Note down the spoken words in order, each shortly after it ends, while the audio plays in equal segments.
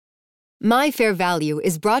My Fair Value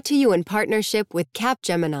is brought to you in partnership with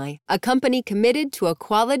Capgemini, a company committed to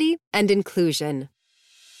equality and inclusion.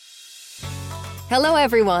 Hello,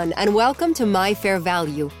 everyone, and welcome to My Fair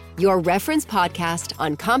Value, your reference podcast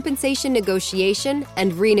on compensation negotiation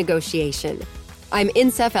and renegotiation. I'm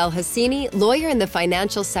Insef El-Hassini, lawyer in the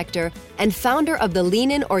financial sector and founder of the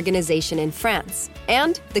Lean In organization in France,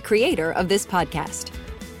 and the creator of this podcast.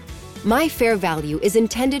 My Fair Value is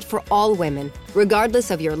intended for all women, regardless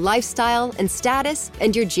of your lifestyle and status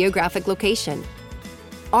and your geographic location.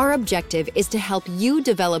 Our objective is to help you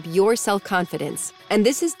develop your self-confidence, and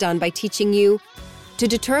this is done by teaching you to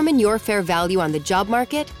determine your fair value on the job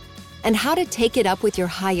market and how to take it up with your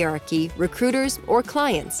hierarchy, recruiters, or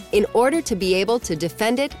clients in order to be able to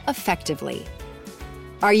defend it effectively.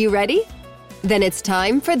 Are you ready? Then it's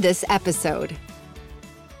time for this episode.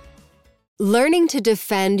 Learning to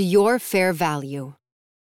defend your fair value.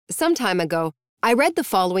 Some time ago, I read the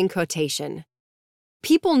following quotation.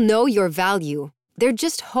 People know your value, they're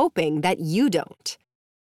just hoping that you don't.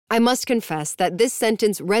 I must confess that this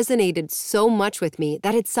sentence resonated so much with me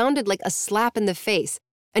that it sounded like a slap in the face,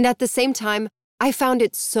 and at the same time, I found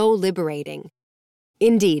it so liberating.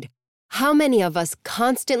 Indeed, how many of us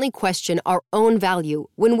constantly question our own value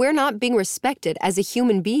when we're not being respected as a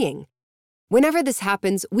human being? Whenever this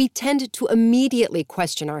happens, we tend to immediately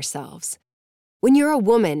question ourselves. When you're a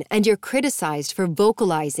woman and you're criticized for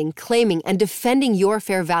vocalizing, claiming, and defending your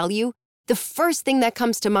fair value, the first thing that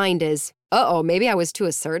comes to mind is, maybe I was too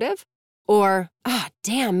assertive? Or,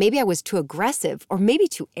 maybe I was too aggressive, or maybe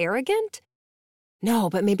too arrogant? No,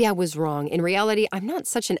 but maybe I was wrong. In reality, I'm not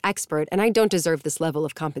such an expert, and I don't deserve this level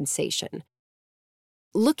of compensation.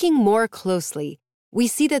 Looking more closely, we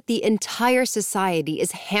see that the entire society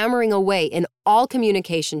is hammering away in all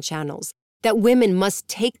communication channels that women must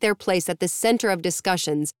take their place at the center of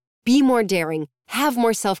discussions, be more daring, have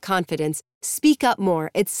more self-confidence, speak up more,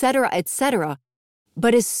 etc., etc.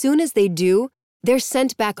 But as soon as they do, they're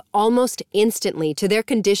sent back almost instantly to their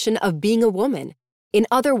condition of being a woman. In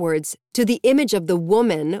other words, to the image of the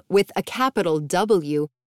woman with a capital W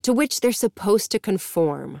to which they're supposed to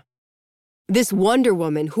conform. This Wonder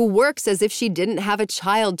Woman who works as if she didn't have a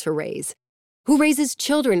child to raise, who raises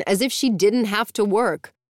children as if she didn't have to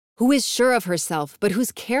work, who is sure of herself but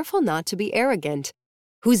who's careful not to be arrogant,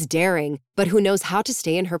 who's daring but who knows how to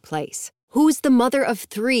stay in her place, who's the mother of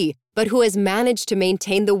 3 but who has managed to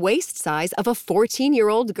maintain the waist size of a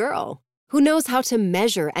 14-year-old girl, who knows how to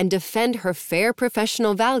measure and defend her fair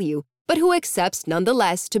professional value but who accepts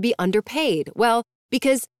nonetheless to be underpaid, well,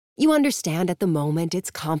 because you understand at the moment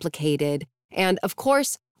it's complicated. And, of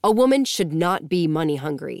course, a woman should not be money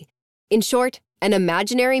hungry. In short, an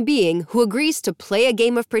imaginary being who agrees to play a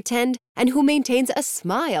game of pretend and who maintains a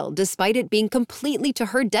smile despite it being completely to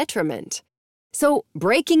her detriment. So,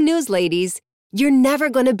 breaking news, ladies, you're never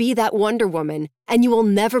going to be that Wonder Woman, and you will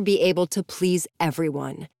never be able to please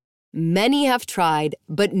everyone. Many have tried,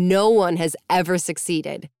 but no one has ever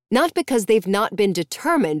succeeded. Not because they've not been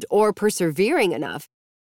determined or persevering enough,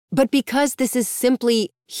 but because this is simply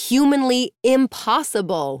humanly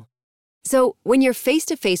impossible. So, when you're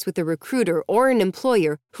face-to-face with a recruiter or an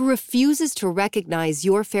employer who refuses to recognize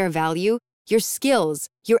your fair value, your skills,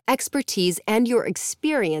 your expertise, and your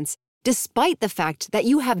experience, despite the fact that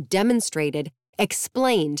you have demonstrated,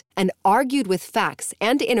 explained, and argued with facts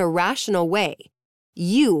and in a rational way,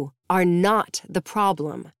 you are not the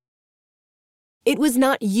problem. It was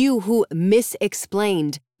not you who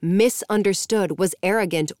mis-explained, misunderstood, was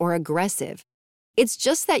arrogant or aggressive. It's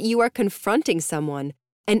just that you are confronting someone,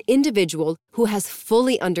 an individual who has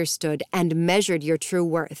fully understood and measured your true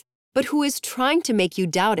worth, but who is trying to make you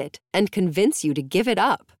doubt it and convince you to give it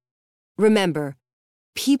up. Remember,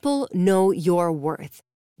 people know your worth.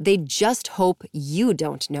 They just hope you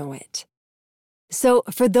don't know it. So,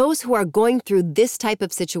 for those who are going through this type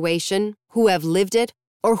of situation, who have lived it,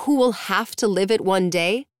 or who will have to live it one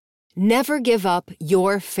day, never give up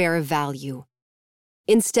your fair value.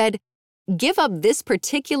 Instead, give up this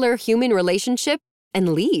particular human relationship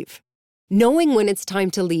and leave. Knowing when it's time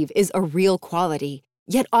to leave is a real quality,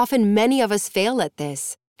 yet often many of us fail at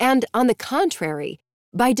this. And on the contrary,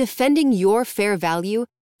 by defending your fair value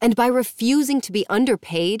and by refusing to be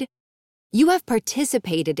underpaid, you have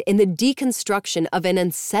participated in the deconstruction of an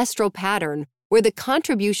ancestral pattern where the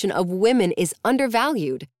contribution of women is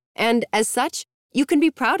undervalued, and as such, you can be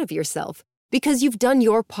proud of yourself because you've done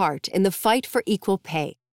your part in the fight for equal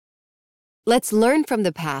pay. Let's learn from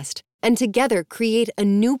the past and together create a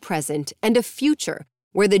new present and a future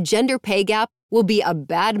where the gender pay gap will be a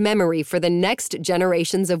bad memory for the next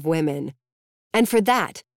generations of women. And for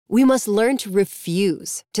that, we must learn to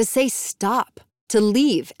refuse, to say stop, to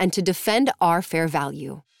leave and to defend our fair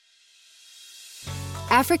value.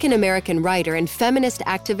 African-American writer and feminist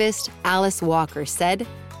activist Alice Walker said,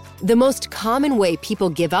 "The most common way people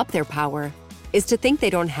give up their power is to think they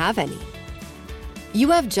don't have any."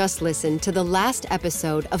 You have just listened to the last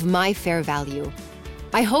episode of My Fair Value.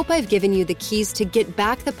 I hope I've given you the keys to get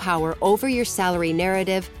back the power over your salary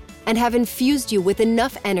narrative and have infused you with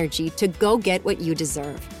enough energy to go get what you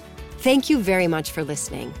deserve. Thank you very much for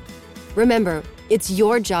listening. Remember, it's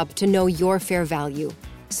your job to know your fair value,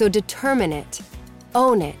 so determine it,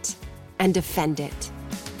 own it, and defend it.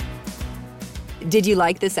 Did you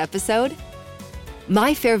like this episode?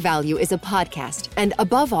 My Fair Value is a podcast and,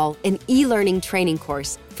 above all, an e-learning training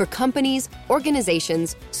course for companies,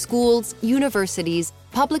 organizations, schools, universities,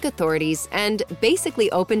 public authorities, and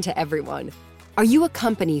basically open to everyone. Are you a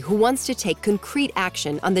company who wants to take concrete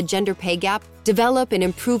action on the gender pay gap, develop and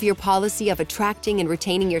improve your policy of attracting and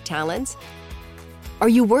retaining your talents? Are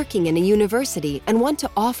you working in a university and want to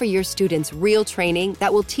offer your students real training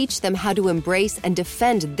that will teach them how to embrace and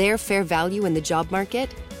defend their fair value in the job market?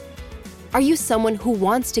 Are you someone who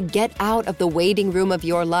wants to get out of the waiting room of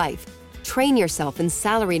your life, train yourself in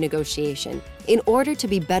salary negotiation in order to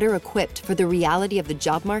be better equipped for the reality of the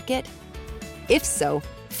job market? If so,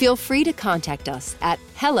 feel free to contact us at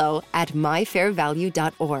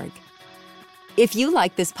hello@myfairvalue.org. If you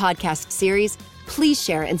like this podcast series, please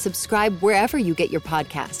share and subscribe wherever you get your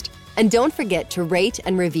podcast. And don't forget to rate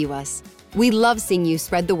and review us. We love seeing you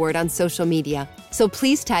spread the word on social media, so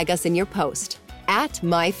please tag us in your post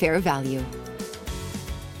 @myfairvalue.